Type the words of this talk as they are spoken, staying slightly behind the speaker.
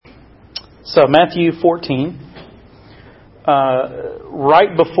So Matthew 14,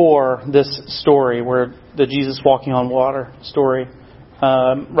 right before this story, where the Jesus walking on water story,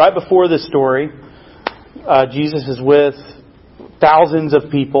 right before this story, Jesus is with thousands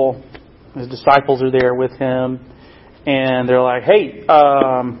of people. His disciples are there with him, and they're like, "Hey,"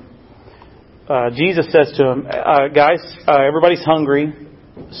 Jesus says to them, "Guys, everybody's hungry,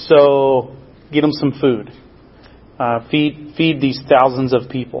 so get them some food. Feed these thousands of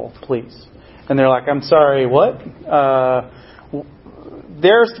people, please." And they're like, "I'm sorry, what?"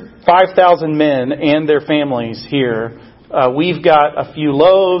 There's 5,000 men and their families here. We've got a few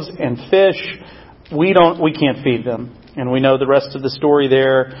loaves and fish. We can't feed them. And we know the rest of the story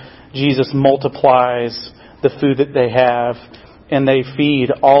there. Jesus multiplies the food that they have, and they feed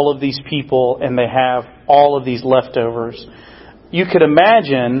all of these people, and they have all of these leftovers. You could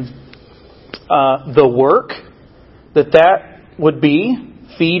imagine the work that would be,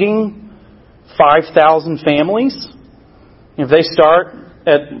 feeding 5,000 families. If they start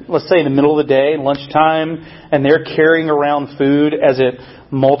at, let's say, the middle of the day, lunchtime, and they're carrying around food as it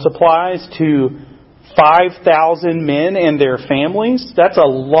multiplies to 5,000 men and their families, that's a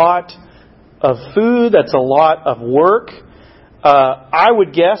lot of food. That's a lot of work. I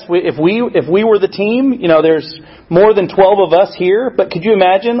would guess if we were the team, there's more than 12 of us here, but could you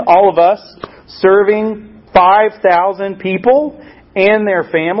imagine all of us serving 5,000 people and their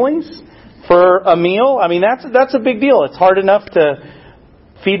families for a meal? I mean, that's a big deal. It's hard enough to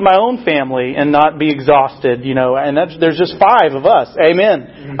feed my own family and not be exhausted, and there's just 5 of us.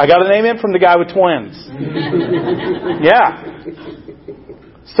 Amen. I got an amen from the guy with twins. Yeah.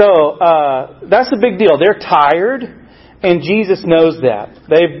 So, that's a big deal. They're tired, and Jesus knows that.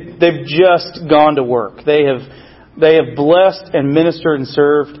 They've just gone to work. They have blessed and ministered and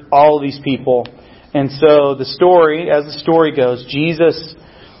served all of these people. And so as the story goes, Jesus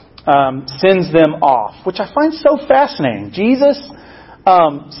sends them off, which I find so fascinating. Jesus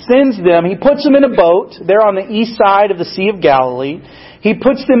sends them. He puts them in a boat. They're on the east side of the Sea of Galilee. He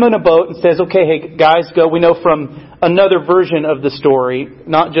puts them in a boat and says, "Okay, hey, guys, go." We know from another version of the story,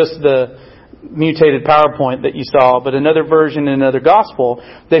 not just the mutated PowerPoint that you saw, but another version in another gospel,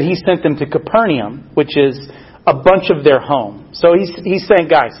 that he sent them to Capernaum, which is a bunch of their home. So he's saying,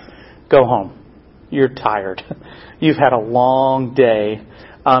 "Guys, go home. You're tired. You've had a long day.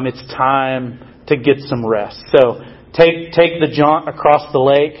 It's time to get some rest. So take the jaunt across the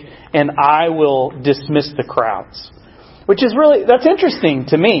lake, and I will dismiss the crowds." Which is that's interesting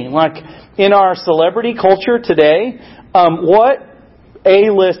to me. Like, in our celebrity culture today, what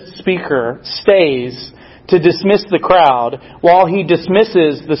A-list speaker stays to dismiss the crowd while he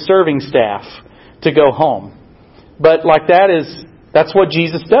dismisses the serving staff to go home? But that's what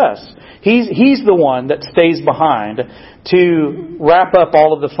Jesus does. He's the one that stays behind to wrap up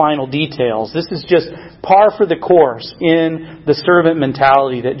all of the final details. This is just par for the course in the servant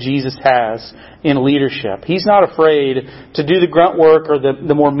mentality that Jesus has in leadership. He's not afraid to do the grunt work or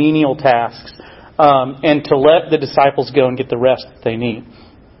the more menial tasks, and to let the disciples go and get the rest that they need.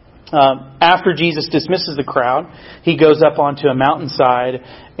 After Jesus dismisses the crowd, he goes up onto a mountainside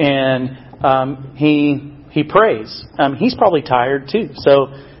and he prays. He's probably tired too, so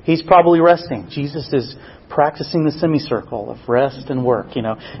he's probably resting. Jesus is practicing the semicircle of rest and work.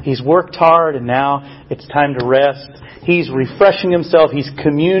 He's worked hard and now it's time to rest. He's refreshing himself. He's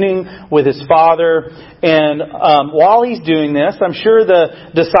communing with his Father. And while he's doing this, I'm sure the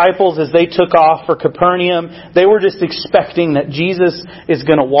disciples, as they took off for Capernaum, they were just expecting that Jesus is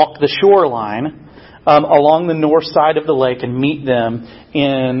going to walk the shoreline along the north side of the lake and meet them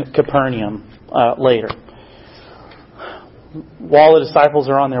in Capernaum later. While the disciples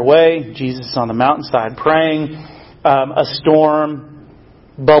are on their way, Jesus is on the mountainside praying. A storm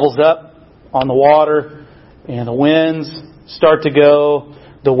bubbles up on the water, and the winds start to go.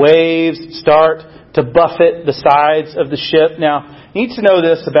 The waves start to buffet the sides of the ship. Now, you need to know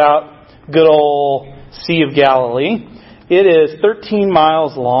this about good old Sea of Galilee. It is 13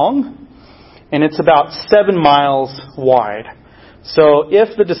 miles long, and it's about 7 miles wide. So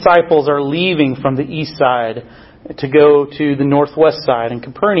if the disciples are leaving from the east side to go to the northwest side in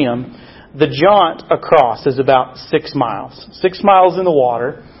Capernaum, the jaunt across is about 6 miles. 6 miles in the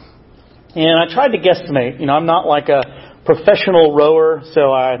water. And I tried to guesstimate. I'm not like a professional rower,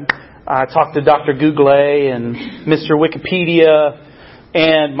 so I talked to Dr. Google and Mr. Wikipedia.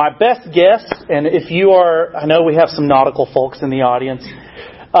 And my best guess, and I know we have some nautical folks in the audience.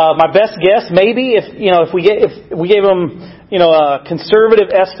 My best guess, maybe if we gave them a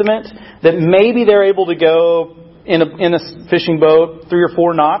conservative estimate, that maybe they're able to go in a fishing boat 3 or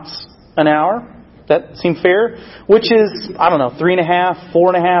 4 knots an hour. That seem fair? Which is, 3.5,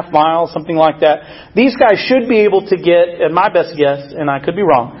 4.5 miles, something like that. These guys should be able to get, at my best guess, and I could be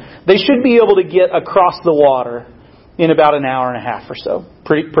wrong, they should be able to get across the water in about an hour and a half or so,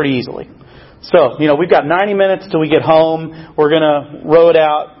 pretty easily. So, we've got 90 minutes till we get home. We're going to row it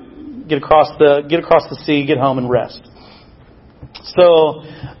out, get across the sea, get home and rest. So,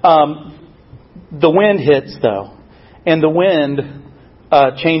 the wind hits though, and the wind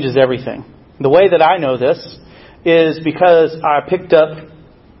changes everything. The way that I know this is because I picked up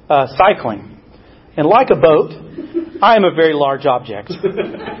cycling. And like a boat, I am a very large object.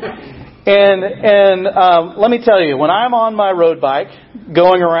 And let me tell you, when I'm on my road bike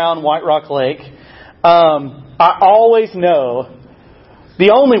going around White Rock Lake, I always know,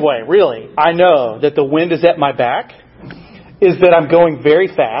 the only way, really, I know that the wind is at my back is that I'm going very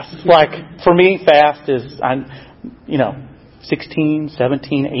fast. Like, for me, fast is, 16,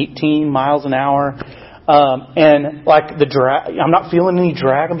 17, 18 miles an hour. And like the drag, I'm not feeling any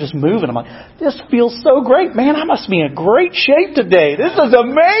drag. I'm just moving. I'm like, this feels so great, man. I must be in great shape today. This is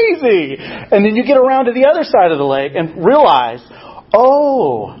amazing. And then you get around to the other side of the lake and realize,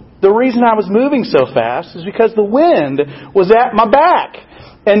 the reason I was moving so fast is because the wind was at my back.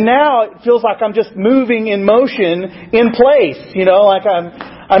 And now it feels like I'm just moving in motion in place. Like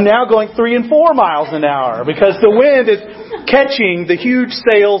I'm now going 3 and 4 miles an hour because the wind is catching the huge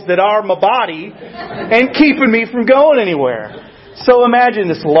sails that are my body and keeping me from going anywhere. So imagine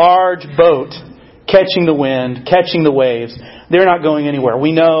this large boat catching the wind, catching the waves. They're not going anywhere.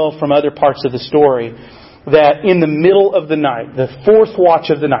 We know from other parts of the story that in the middle of the night, the fourth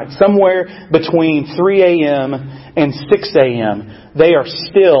watch of the night, somewhere between 3 a.m. and 6 a.m., they are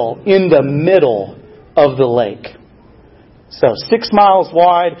still in the middle of the lake. So 6 miles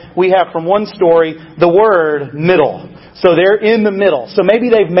wide. We have from one story the word middle. So they're in the middle. So maybe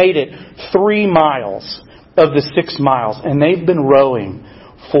they've made it 3 miles of the 6 miles. And they've been rowing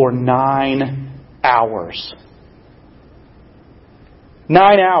for 9 hours.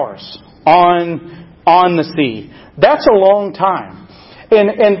 9 hours on the sea. That's a long time.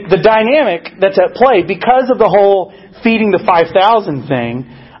 And the dynamic that's at play, because of the whole feeding the 5,000 thing,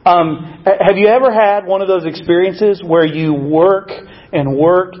 have you ever had one of those experiences where you work and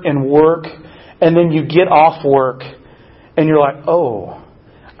work and work, and then you get off work and you're like,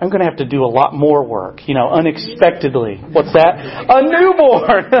 I'm going to have to do a lot more work, unexpectedly. What's that? A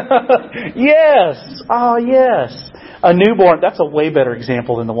newborn! Yes! Oh, yes. A newborn, that's a way better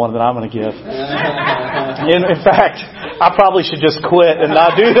example than the one that I'm going to give. In fact, I probably should just quit and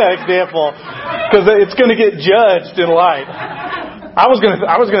not do that example because it's going to get judged in light. I was going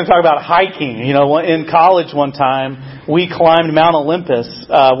to talk about hiking. In college one time, we climbed Mount Olympus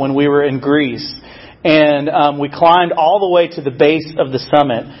when we were in Greece. And we climbed all the way to the base of the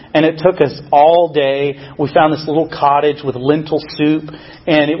summit. And it took us all day. We found this little cottage with lentil soup.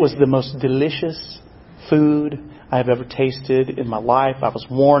 And it was the most delicious food I've ever tasted in my life. I was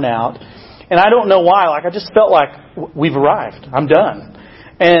worn out. And I don't know why. I just felt like we've arrived. I'm done.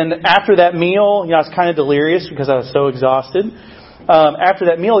 And after that meal, I was kind of delirious because I was so exhausted. After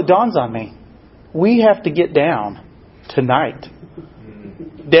that meal, it dawns on me. We have to get down tonight.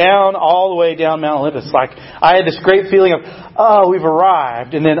 Down, all the way down Mount Olympus. I had this great feeling of, we've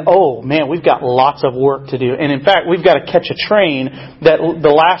arrived. And then, man, we've got lots of work to do. And in fact, we've got to catch a train,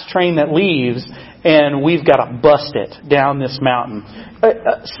 the last train that leaves, and we've got to bust it down this mountain.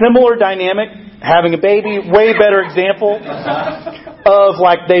 A similar dynamic, having a baby, way better example of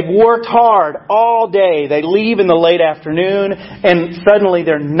they've worked hard all day. They leave in the late afternoon, and suddenly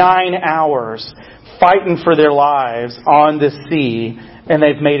they're 9 hours fighting for their lives on this sea, and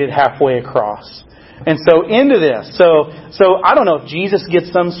they've made it halfway across. And so into this. So I don't know if Jesus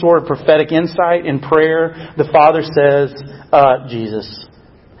gets some sort of prophetic insight in prayer. The Father says, Jesus,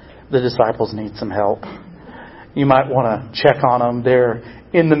 the disciples need some help. You might want to check on them. They're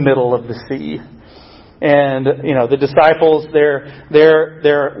in the middle of the sea. And, the disciples,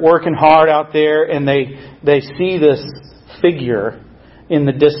 they're working hard out there, and they see this figure in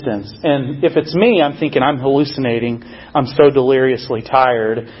the distance. And if it's me, I'm thinking I'm hallucinating. I'm so deliriously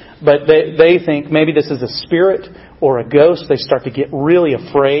tired. But they think maybe this is a spirit or a ghost. They start to get really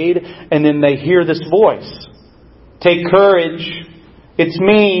afraid. And then they hear this voice. Take courage. It's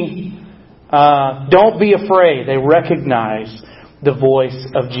me. Don't be afraid. They recognize the voice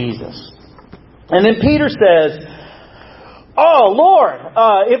of Jesus. And then Peter says, Lord,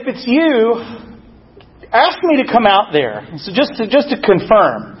 if it's you, ask me to come out there. So just to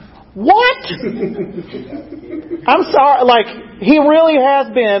confirm. What? I'm sorry. He really has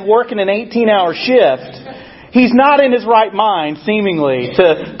been working an 18-hour shift. He's not in his right mind, seemingly,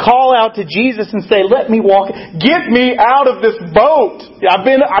 to call out to Jesus and say, let me walk. Get me out of this boat. I've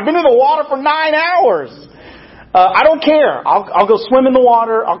been in the water for 9 hours. I don't care. I'll go swim in the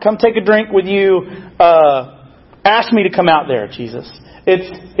water. I'll come take a drink with you. Ask me to come out there, Jesus.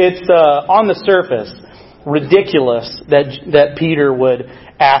 It's on the surface ridiculous that Peter would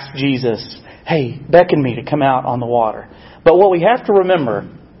ask Jesus, hey, beckon me to come out on the water. But what we have to remember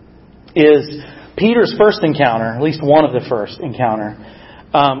is Peter's first encounter, at least one of the first encounter,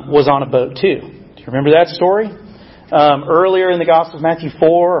 was on a boat too. Do you remember that story? Earlier in the Gospels, Matthew 4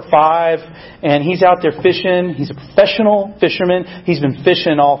 or 5, and he's out there fishing. He's a professional fisherman. He's been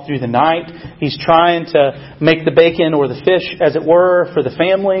fishing all through the night. He's trying to make the bacon or the fish, as it were, for the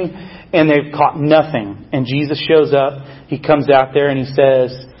family, and they've caught nothing. And Jesus shows up. He comes out there and he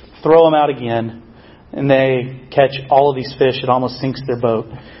says, throw them out again. And they catch all of these fish. It almost sinks their boat.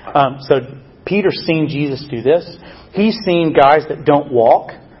 So Peter's seen Jesus do this. He's seen guys that don't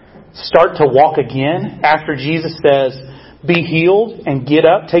walk start to walk again after Jesus says, be healed and get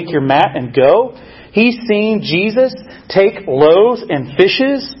up, take your mat and go. He's seen Jesus take loaves and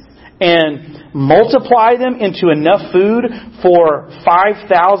fishes and multiply them into enough food for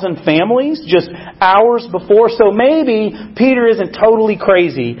 5,000 families just hours before. So maybe Peter isn't totally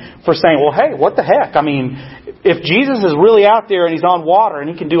crazy for saying, well, hey, what the heck? I mean, if Jesus is really out there and He's on water and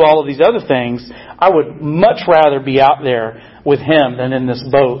He can do all of these other things, I would much rather be out there with Him than in this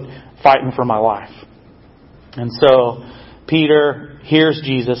boat fighting for my life. And so Peter hears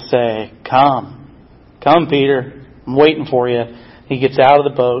Jesus say, come, Peter, I'm waiting for you. He gets out of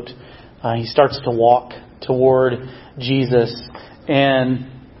the boat. He starts to walk toward Jesus. And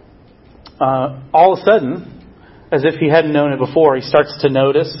all of a sudden, as if he hadn't known it before, he starts to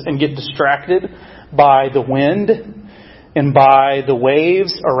notice and get distracted by the wind and by the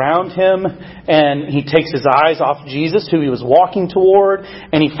waves around him. And he takes his eyes off Jesus, who he was walking toward,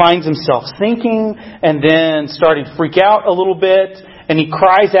 and he finds himself sinking and then starting to freak out a little bit. And he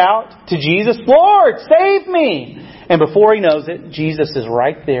cries out to Jesus, Lord, save me! And before he knows it, Jesus is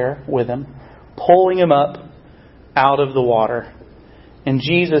right there with him, pulling him up out of the water. And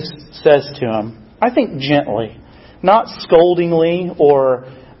Jesus says to him, I think gently, not scoldingly or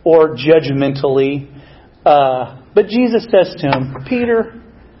judgmentally, but Jesus says to him, Peter,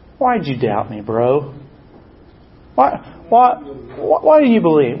 why'd you doubt me, bro? Why didn't you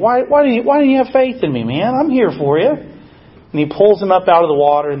believe? Why didn't you have faith in me, man? I'm here for you. And he pulls him up out of the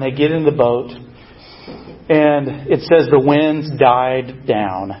water, and they get in the boat. And it says the winds died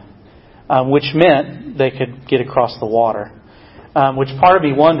down, which meant they could get across the water. Which part of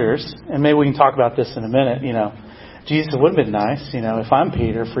me wonders, and maybe we can talk about this in a minute, Jesus, it would have been nice, if I'm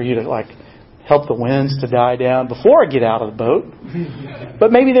Peter, for you to help the winds to die down before I get out of the boat.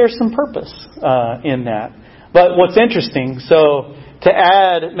 But maybe there's some purpose in that. But what's interesting, so to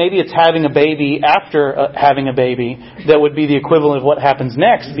add, maybe it's having a baby after having a baby, that would be the equivalent of what happens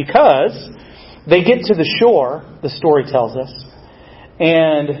next, because they get to the shore, the story tells us,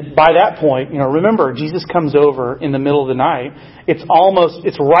 and by that point, remember, Jesus comes over in the middle of the night. It's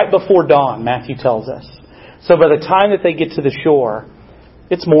right before dawn, Matthew tells us. So by the time that they get to the shore,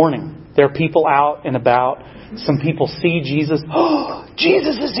 it's morning. There are people out and about. Some people see Jesus. Oh,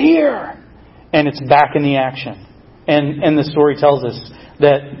 Jesus is here! And it's back in the action. And the story tells us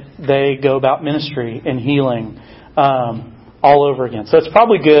that they go about ministry and healing all over again. So it's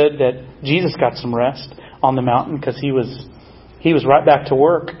probably good that Jesus got some rest on the mountain, because he was right back to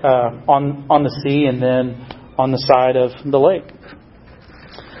work on the sea and then on the side of the lake.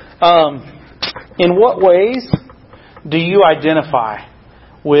 In what ways do you identify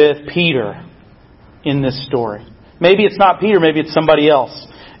with Peter in this story? Maybe it's not Peter, maybe it's somebody else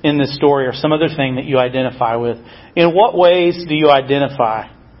in this story or some other thing that you identify with. In what ways do you identify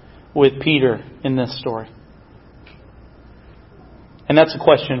with Peter in this story? And that's a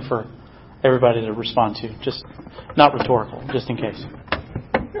question for everybody to respond to. Just not rhetorical, just in case.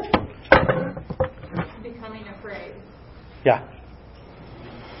 Becoming afraid. Yeah.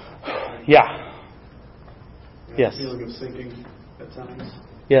 Yeah. Yes. Feeling of sinking at times.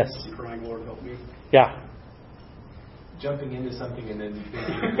 Yes. Crying, Lord, help me. Yeah. Jumping into something and then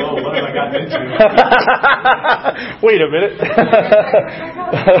thinking, whoa, what have I gotten into? Wait a minute.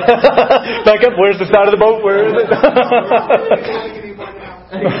 Back up. Where's the side of the boat? Where is it?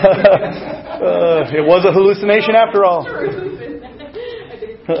 It was a hallucination after all.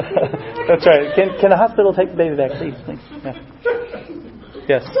 That's right. Can the hospital take the baby back, please? Yeah.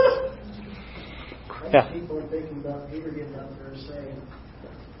 Yes. Yeah. People are thinking about Peter getting up there and saying,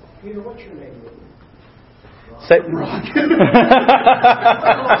 Peter, what's your name? Say,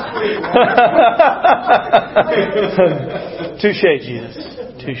 touche, Jesus.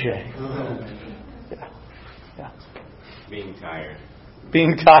 Touche. Yeah. Being tired.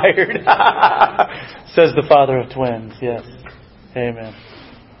 Being tired, says the father of twins. Yes. Amen.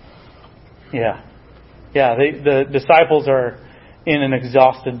 Yeah. Yeah. The disciples are in an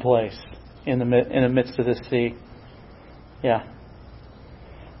exhausted place in the midst of this sea. Yeah.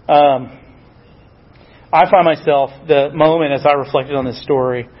 I find myself, the moment as I reflected on this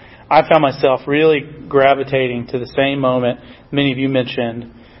story, I found myself really gravitating to the same moment many of you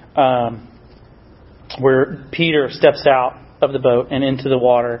mentioned, where Peter steps out of the boat and into the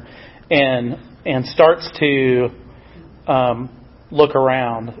water and starts to look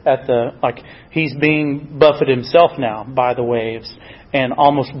around at he's being buffeted himself now by the waves and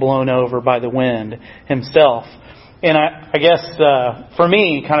almost blown over by the wind himself. And I guess for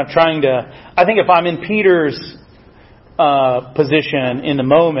me, kind of I think if I'm in Peter's position in the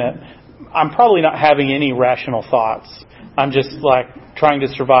moment, I'm probably not having any rational thoughts. I'm just trying to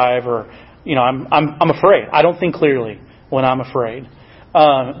survive, or I'm afraid. I don't think clearly when I'm afraid.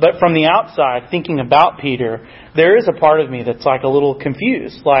 But from the outside, thinking about Peter, there is a part of me that's a little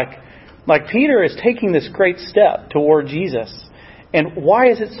confused. Like Peter is taking this great step toward Jesus, and why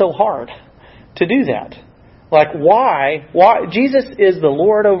is it so hard to do that? Why? Jesus is the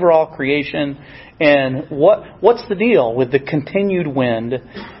Lord over all creation, and what's the deal with the continued wind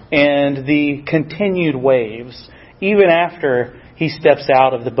and the continued waves, even after he steps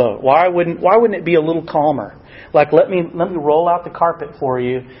out of the boat? Why wouldn't it be a little calmer? Let me roll out the carpet for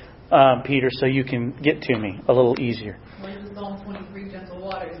you, Peter, so you can get to me a little easier. Psalm 23, gentle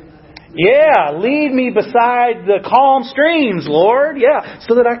waters. Yeah, lead me beside the calm streams, Lord. Yeah,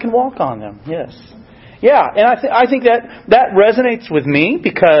 so that I can walk on them. Yes. Yeah, and I think that resonates with me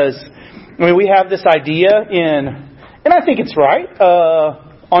because we have this idea and I think it's right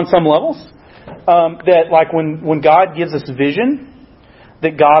on some levels that when God gives us vision,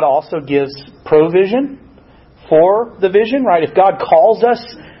 that God also gives provision for the vision, right? If God calls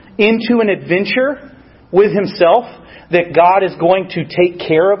us into an adventure with Himself, that God is going to take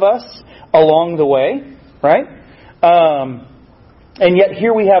care of us along the way, right? And yet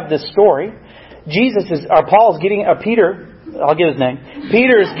here we have this story. Peter, I'll give his name.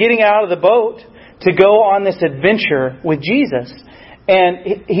 Peter is getting out of the boat to go on this adventure with Jesus,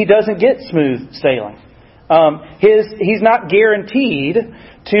 and he doesn't get smooth sailing. He's not guaranteed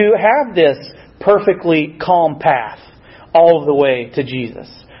to have this perfectly calm path all the way to Jesus.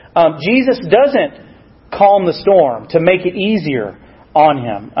 Jesus doesn't calm the storm to make it easier on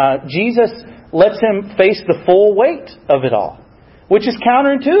him. Jesus lets him face the full weight of it all, which is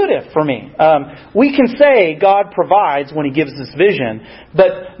counterintuitive for me. We can say God provides when He gives us vision,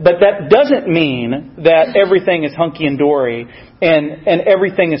 but that doesn't mean that everything is hunky and dory and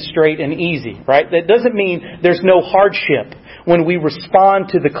everything is straight and easy, right? That doesn't mean there's no hardship when we respond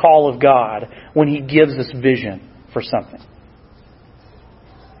to the call of God when He gives us vision for something.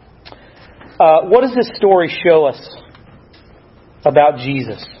 What does this story show us about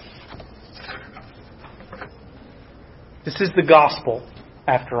Jesus? This is the gospel,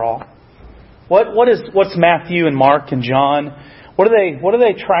 after all. What's Matthew and Mark and John? What are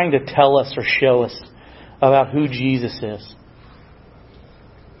they trying to tell us or show us about who Jesus is?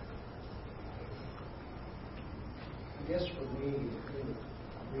 I guess for me, the thing that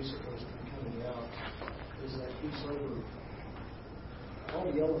recently has been coming out is that He's over all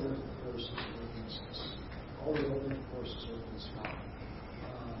the elemental forces are against us. All the elemental forces are against God.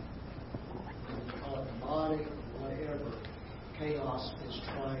 You call it demonic, whatever. Chaos is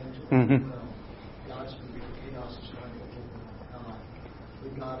trying to overwhelm God's people. Chaos is trying to overwhelm God.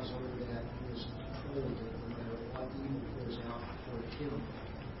 But God is over that. He is in control of it, no matter what evil goes out toward Him.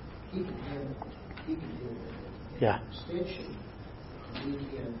 He can handle it. He can deal with it. Yeah. Extension, we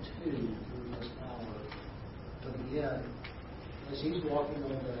can too through His power. But again, as He's walking on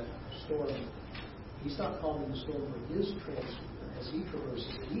that storm, He's not calming the storm for His transfer as He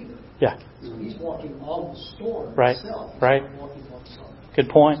traverses it either. Yeah. So He's walking on the storm Right. Himself. He's Right. not walking on something. Good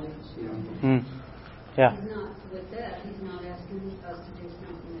point. Yeah. He's not, with that, He's not asking us to do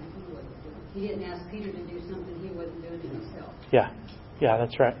something that He wouldn't do. He didn't ask Peter to do something He wouldn't do to Himself. Yeah. Yeah,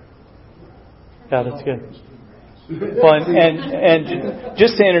 that's right. Yeah, that's good. Well, and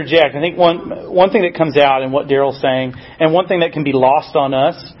just to interject, I think one thing that comes out in what Daryl's saying, and one thing that can be lost on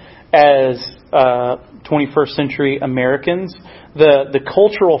us as 21st century Americans, the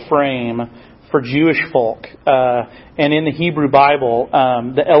cultural frame for Jewish folk, and in the Hebrew Bible,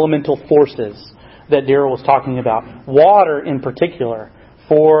 the elemental forces that Daryl was talking about, water in particular,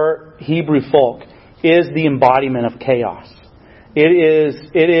 for Hebrew folk is the embodiment of chaos. It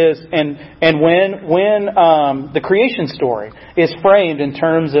is, and when the creation story is framed in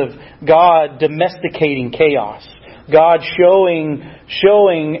terms of God domesticating chaos, God showing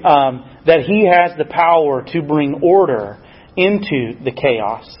that He has the power to bring order into the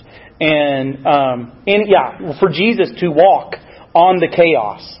chaos, and for Jesus to walk on the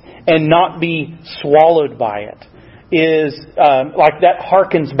chaos and not be swallowed by it is like that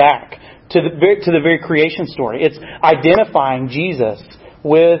harkens back to the very creation story. It's identifying Jesus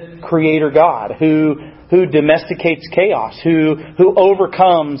with Creator God, who domesticates chaos, who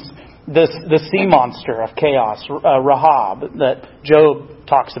overcomes the sea monster of chaos, Rahab, that Job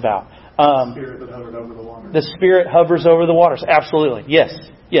talks about. The spirit that hovered over the waters. The Spirit hovers over the waters. Absolutely. Yes.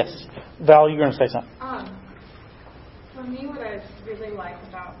 Val, you're going to say something. For me, what I really like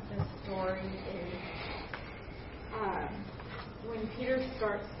about this story is when Peter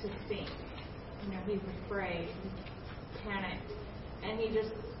starts to sink. He's afraid, he's panicked, and he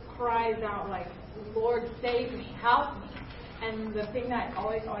just cries out like, "Lord, save me, help me." And the thing that I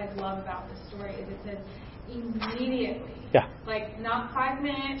always love about this story is it says immediately. Yeah. Like, not 5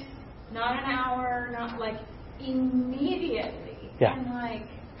 minutes, not an hour, not like immediately. Yeah. And like,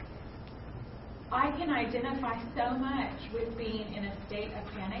 I can identify so much with being in a state of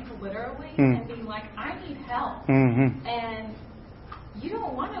panic, literally, and being like, I need help. Mm-hmm. And you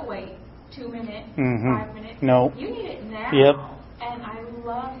don't want to wait 2 minutes, 5 minutes. No. You need it now. Yep. And I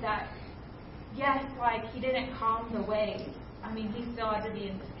love that. Yes, like, He didn't calm the waves. I mean, He still had to be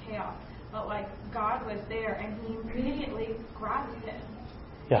in this chaos. But like, God was there, and He immediately grabs him.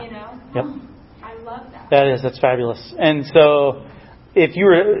 Yeah. Yep. I love that. That's fabulous. And so, if you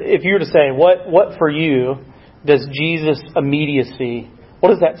were to say what for you does Jesus' immediacy, what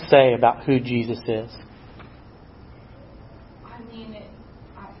does that say about who Jesus is? I mean,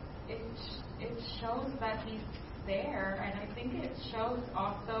 it shows that He's there, and I think it shows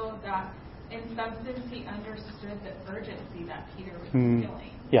also that in some sense He understood the urgency that Peter was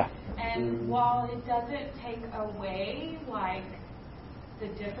feeling. Yeah. And while it doesn't take away like the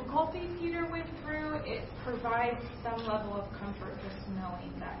difficulty Peter went through, it provides some level of comfort just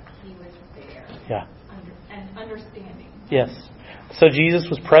knowing that He was there. Yeah. And understanding. Yes. So Jesus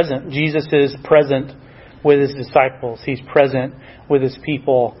was present. Jesus is present with His disciples. He's present with His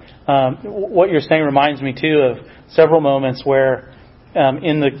people. What you're saying reminds me too of several moments where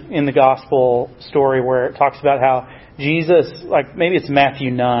in the gospel story where it talks about how Jesus, like maybe it's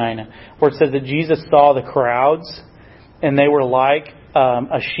Matthew 9, where it says that Jesus saw the crowds and they were like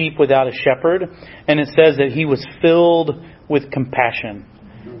a sheep without a shepherd, and it says that He was filled with compassion.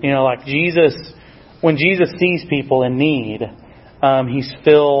 Like Jesus, when Jesus sees people in need, He's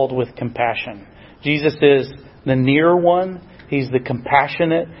filled with compassion. Jesus is the near one. He's the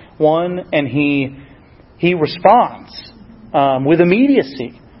compassionate one, and He responds with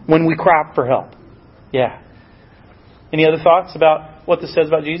immediacy when we cry out for help. Yeah. Any other thoughts about what this says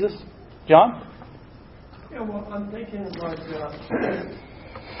about Jesus? John? Yeah, well, I'm thinking like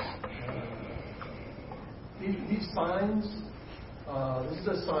these signs. This is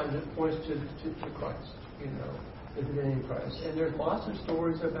a sign that points to Christ, the divinity of Christ. And there's lots of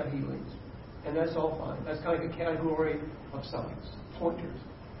stories about healings, and that's all fine. That's kind of like a category of signs, pointers.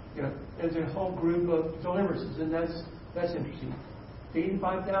 There's a whole group of deliverances, and that's interesting. The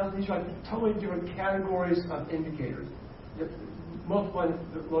 85,000, these are like totally different categories of indicators. Multiplying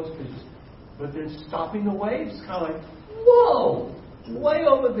most cases. But then stopping the waves is kind of like, whoa, way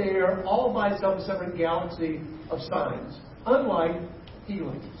over there, all by itself, a separate galaxy of signs. Unlike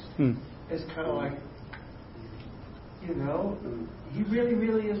healings. It's kind of like, He really,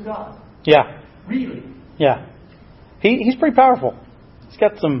 really is God. Yeah. Really. Yeah. He's pretty powerful. He's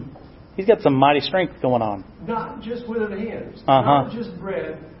got some mighty strength going on. Not just withered hands. Uh-huh. Not just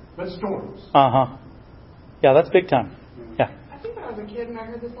bread, but storms. Uh-huh. Yeah, that's big time. Yeah. I think when I was a kid and I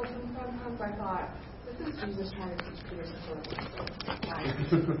heard this lesson sometimes, I thought, this is Jesus trying to teach Peter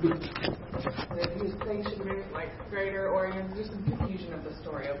that he was saying should be like greater, or there's some confusion of the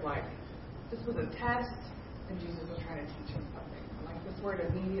story of like, this was a test and Jesus was trying to teach him something. Like this word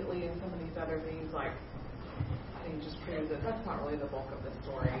immediately and some of these other things, like, I think just proves that that's not really the bulk of the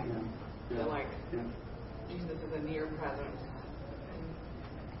story. That Jesus is a near presence and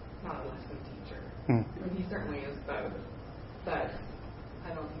not a lesson teacher. I mean, He certainly is both, but I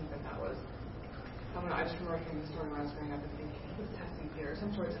don't think that was. I just remember hearing the story when I was growing up and thinking He was testing Peter,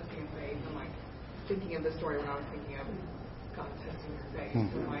 some sort of testing of faith. I'm like thinking of the story when I was thinking of God testing your faith.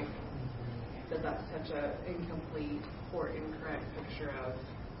 And like that's such an incomplete or incorrect picture of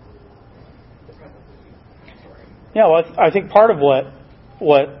the presence of Jesus in the story. Yeah, well, I think part of what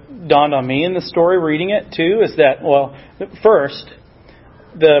what dawned on me in the story reading it too is that, well, first,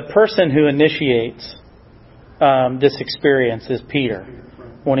 the person who initiates this experience is Peter.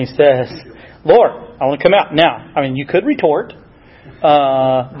 When he says, Lord, I want to come out. Now, I mean, you could retort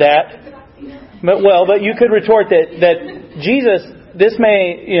but you could retort that Jesus,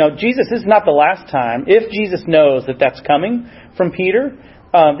 Jesus is not the last time. If Jesus knows that that's coming from Peter,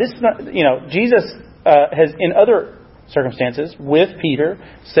 this is not, Jesus has in other circumstances with Peter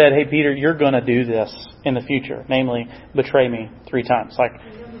said, hey, Peter, you're going to do this in the future, namely betray me 3 times. Like,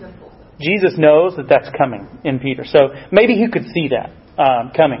 Jesus knows that that's coming in Peter. So maybe he could see that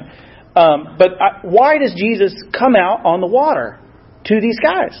coming. Why does Jesus come out on the water to these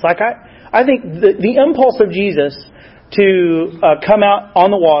guys? Like, I think the impulse of Jesus to come out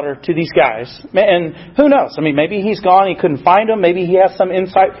on the water to these guys, and who knows? I mean, maybe he's gone, he couldn't find them. Maybe he has some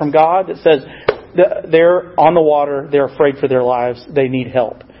insight from God that says they're on the water, they're afraid for their lives, they need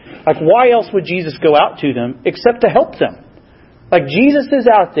help. Like, why else would Jesus go out to them except to help them? Like, Jesus is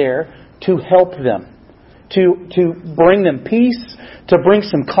out there to help them, to bring them peace, to bring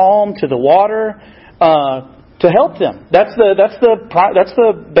some calm to the water, to help them. That's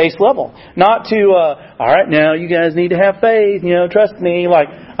the base level. Not to all right, now you guys need to have faith. Trust me. Like,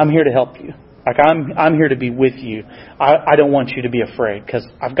 I'm here to help you. Like, I'm here to be with you. I don't want you to be afraid because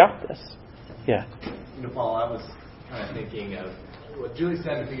I've got this. Yeah. Paul, I was kind of thinking of what Julie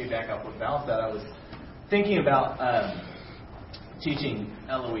said to piggyback off what Val said. I was thinking about teaching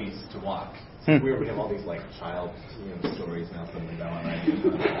Eloise to walk. So we have all these child stories now. Something Val and I do.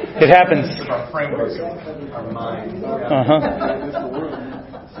 It happens. Our framework, our mind.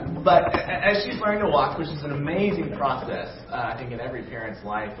 But as she's learning to walk, which is an amazing process, I think in every parent's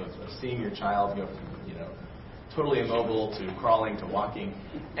life of seeing your child go from totally immobile to crawling to walking,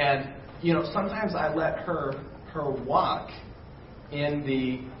 and sometimes I let her walk in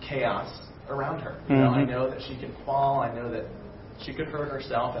the chaos around her. I know that she can fall. I know that she could hurt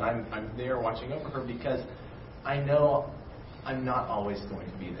herself, and I'm there watching over her because I know I'm not always going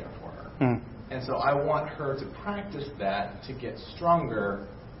to be there for her. And so I want her to practice that to get stronger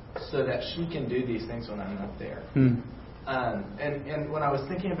so that she can do these things when I'm not there. And when I was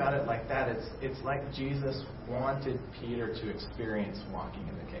thinking about it like that, it's like Jesus wanted Peter to experience walking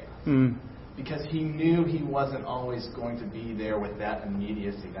in the chaos. Because he knew he wasn't always going to be there with that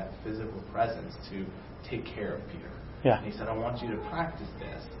immediacy, that physical presence to take care of Peter. Yeah. And he said, I want you to practice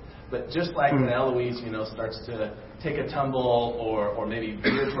this. But just like when Eloise, starts to take a tumble or maybe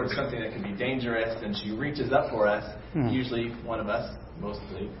veer towards something that can be dangerous, and she reaches up for us, usually one of us,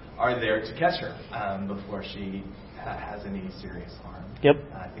 mostly, are there to catch her before she has any serious harm. Yep.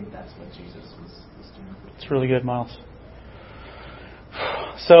 I think that's what Jesus was doing. It's really good, Miles.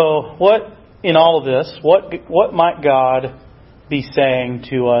 So, in all of this, what might God be saying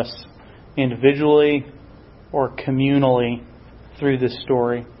to us individually or communally through this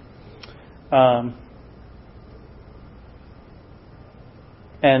story?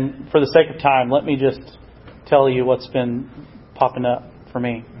 And for the sake of time, let me just tell you what's been popping up for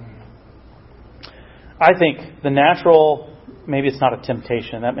me. I think the natural, maybe it's not a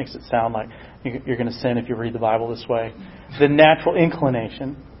temptation, that makes it sound like you're going to sin if you read the Bible this way. The natural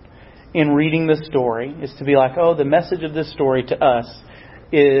inclination in reading this story is to be like, oh, the message of this story to us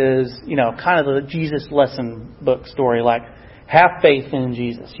is, kind of the Jesus lesson book story, like, have faith in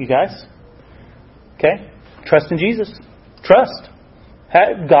Jesus, you guys. Okay? Trust in Jesus. Trust.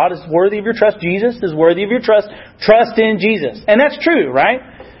 God is worthy of your trust. Jesus is worthy of your trust. Trust in Jesus. And that's true, right?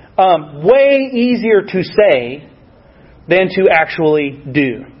 Way easier to say than to actually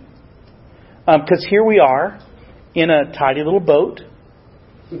do. Because here we are in a tidy little boat,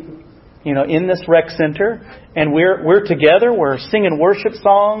 in this rec center, and we're together. We're singing worship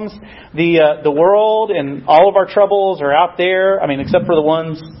songs. The world and all of our troubles are out there. I mean, except for the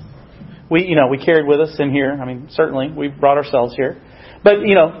ones we carried with us in here. I mean, certainly we brought ourselves here, but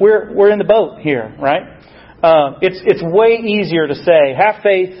we're in the boat here, right? It's way easier to say, have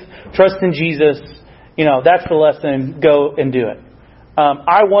faith, trust in Jesus. That's the lesson. Go and do it.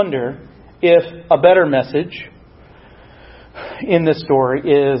 I wonder if a better message in this story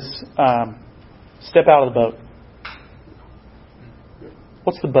is step out of the boat.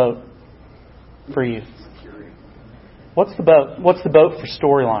 What's the boat for you? What's the boat? What's the boat for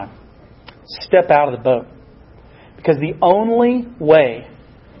storyline? Step out of the boat. Because the only way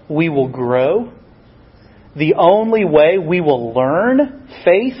we will grow, the only way we will learn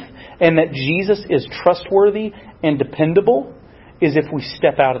faith and that Jesus is trustworthy and dependable is if we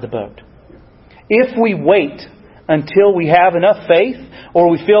step out of the boat. If we wait until we have enough faith or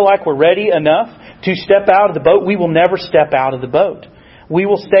we feel like we're ready enough to step out of the boat, we will never step out of the boat. We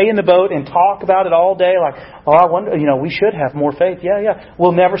will stay in the boat and talk about it all day like, oh, I wonder, we should have more faith. Yeah.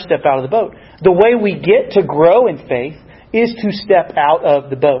 We'll never step out of the boat. The way we get to grow in faith is to step out of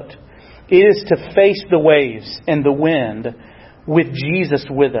the boat. It is to face the waves and the wind with Jesus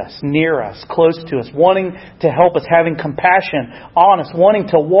with us, near us, close to us, wanting to help us, having compassion on us, wanting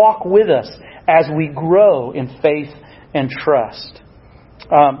to walk with us as we grow in faith and trust.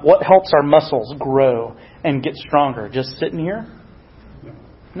 What helps our muscles grow and get stronger? Just sitting here?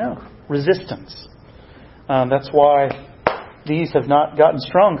 No. Resistance. That's why these have not gotten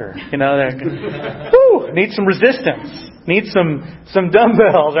stronger. Need some resistance. Need some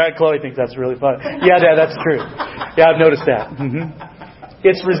dumbbells. Right? Chloe thinks that's really fun. Yeah, that's true. Yeah, I've noticed that.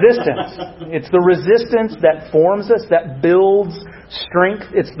 It's resistance. It's the resistance that forms us, that builds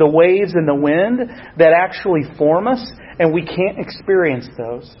strength. It's the waves and the wind that actually form us, and we can't experience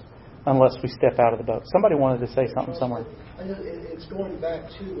those unless we step out of the boat. Somebody wanted to say something somewhere. It's going back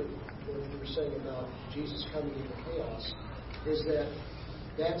to what you were saying about Jesus coming into chaos, is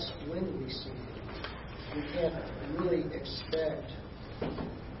that's when we see Him. We can't really expect.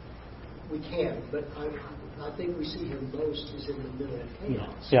 We can, but I think we see Him most is in the middle of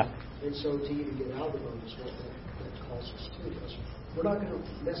chaos. Yeah. And so to even get out of the boat is what that calls us to. Because we're not going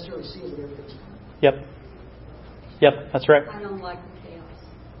to necessarily see Him when everything's fine. Yep, that's right. I don't like the chaos.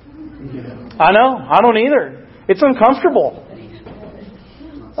 Yeah. I know. I don't either. It's uncomfortable.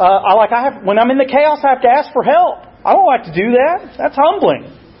 When I'm in the chaos, I have to ask for help. I don't like to do that. That's humbling.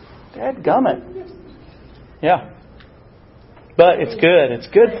 Dadgummit. Yeah. But it's good. It's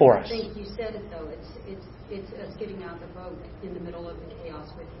good for us. I think you said it, though. It's us getting out of the boat in the middle of the chaos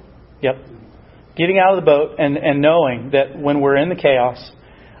with Him. Yep. Getting out of the boat and knowing that when we're in the chaos,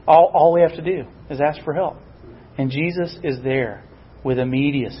 all we have to do is ask for help. And Jesus is there with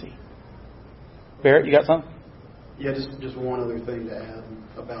immediacy. Barrett, you got something? Yeah, just one other thing to add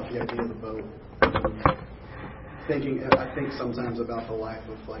about the idea of the boat. I think sometimes about the life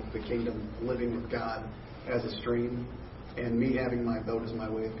of the kingdom, living with God as a stream, and me having my boat as my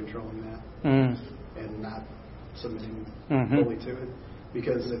way of controlling that, and not submitting fully to it.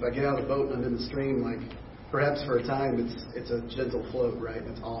 Because if I get out of the boat and I'm in the stream, perhaps for a time it's a gentle float, right?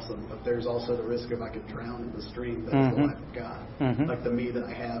 It's awesome, but there's also the risk of I could drown in the stream. That's the life of God, like the me that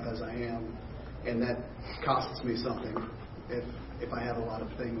I have as I am, and that costs me something if I have a lot of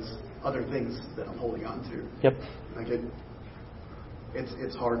other things that I'm holding on to. Yep.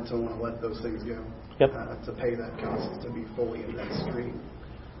 It's hard to want to let those things go. Yep. To pay that cost, to be fully in that stream.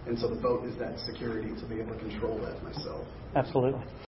 And so the boat is that security to be able to control that myself. Absolutely.